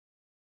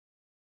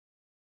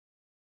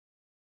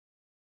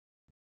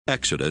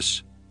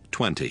Exodus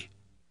 20.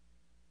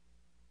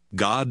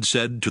 God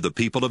said to the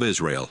people of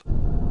Israel,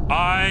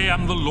 I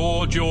am the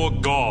Lord your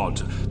God,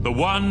 the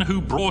one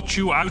who brought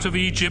you out of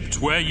Egypt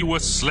where you were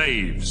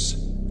slaves.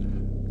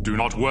 Do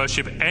not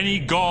worship any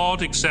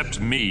god except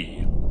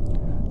me.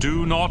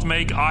 Do not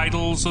make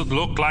idols that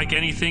look like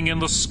anything in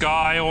the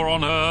sky or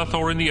on earth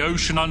or in the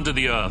ocean under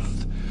the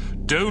earth.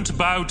 Don't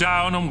bow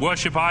down and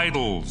worship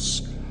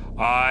idols.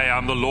 I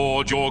am the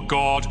Lord your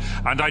God,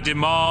 and I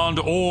demand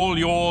all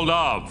your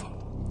love.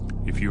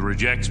 If you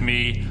reject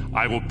me,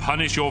 I will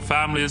punish your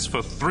families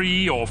for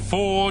 3 or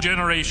 4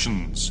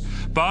 generations.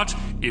 But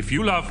if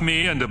you love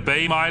me and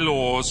obey my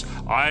laws,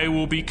 I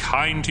will be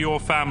kind to your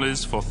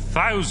families for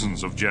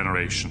thousands of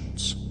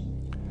generations.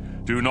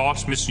 Do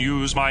not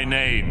misuse my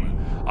name.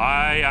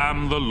 I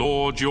am the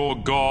Lord your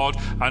God,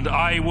 and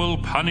I will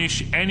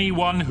punish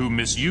anyone who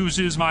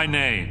misuses my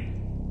name.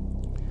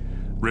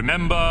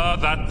 Remember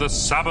that the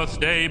Sabbath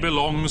day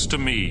belongs to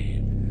me.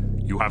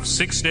 You have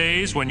 6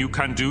 days when you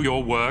can do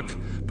your work,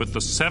 but the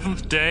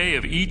 7th day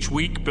of each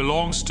week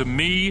belongs to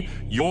me,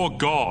 your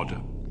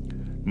God.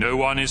 No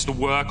one is to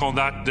work on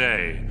that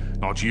day,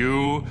 not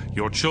you,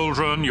 your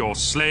children, your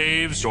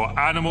slaves, your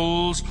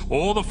animals,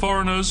 or the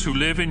foreigners who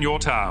live in your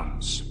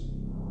towns.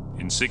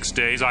 In 6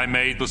 days I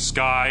made the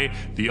sky,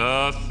 the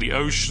earth, the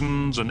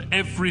oceans, and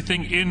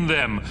everything in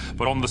them,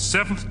 but on the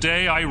 7th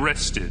day I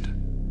rested.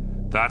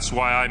 That's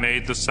why I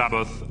made the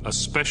Sabbath a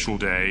special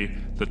day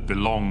that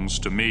belongs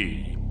to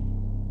me.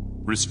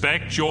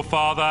 Respect your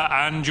father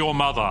and your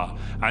mother,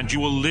 and you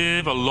will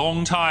live a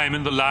long time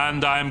in the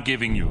land I am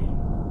giving you.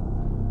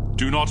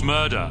 Do not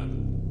murder.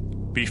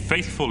 Be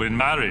faithful in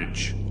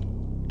marriage.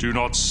 Do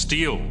not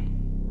steal.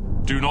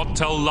 Do not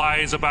tell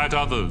lies about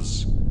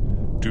others.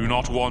 Do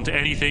not want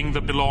anything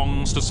that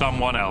belongs to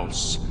someone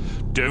else.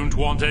 Don't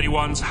want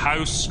anyone's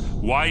house,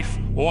 wife,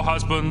 or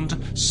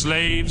husband,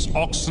 slaves,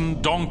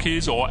 oxen,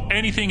 donkeys, or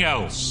anything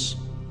else.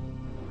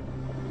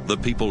 The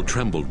people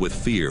trembled with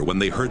fear when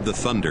they heard the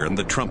thunder and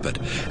the trumpet,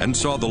 and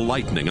saw the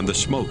lightning and the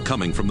smoke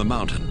coming from the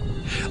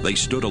mountain. They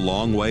stood a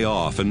long way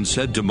off and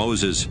said to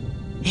Moses,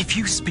 If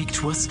you speak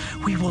to us,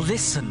 we will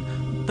listen.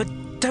 But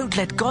don't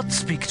let God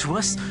speak to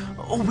us,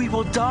 or we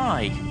will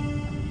die.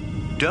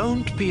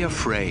 Don't be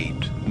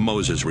afraid,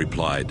 Moses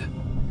replied.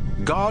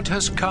 God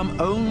has come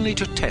only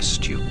to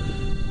test you,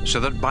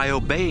 so that by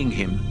obeying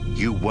him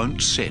you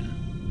won't sin.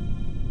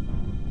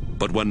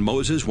 But when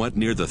Moses went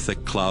near the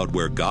thick cloud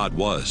where God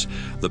was,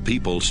 the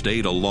people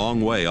stayed a long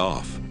way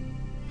off.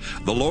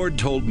 The Lord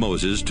told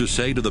Moses to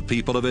say to the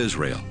people of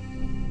Israel,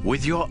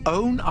 With your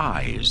own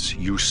eyes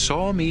you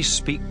saw me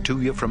speak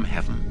to you from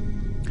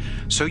heaven.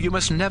 So you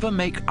must never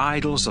make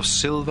idols of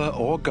silver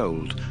or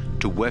gold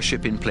to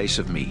worship in place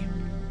of me.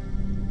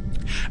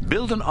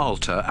 Build an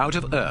altar out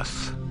of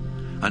earth,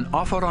 and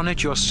offer on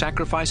it your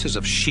sacrifices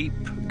of sheep,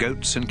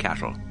 goats, and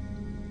cattle.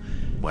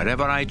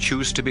 Wherever I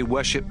choose to be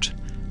worshipped,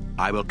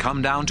 I will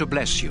come down to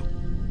bless you.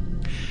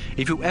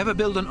 If you ever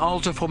build an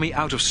altar for me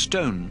out of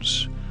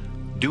stones,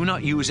 do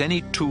not use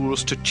any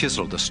tools to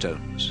chisel the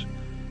stones,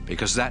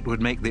 because that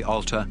would make the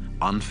altar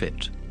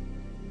unfit.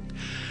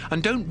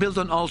 And don't build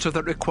an altar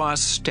that requires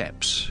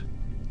steps.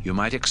 You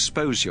might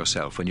expose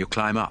yourself when you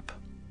climb up.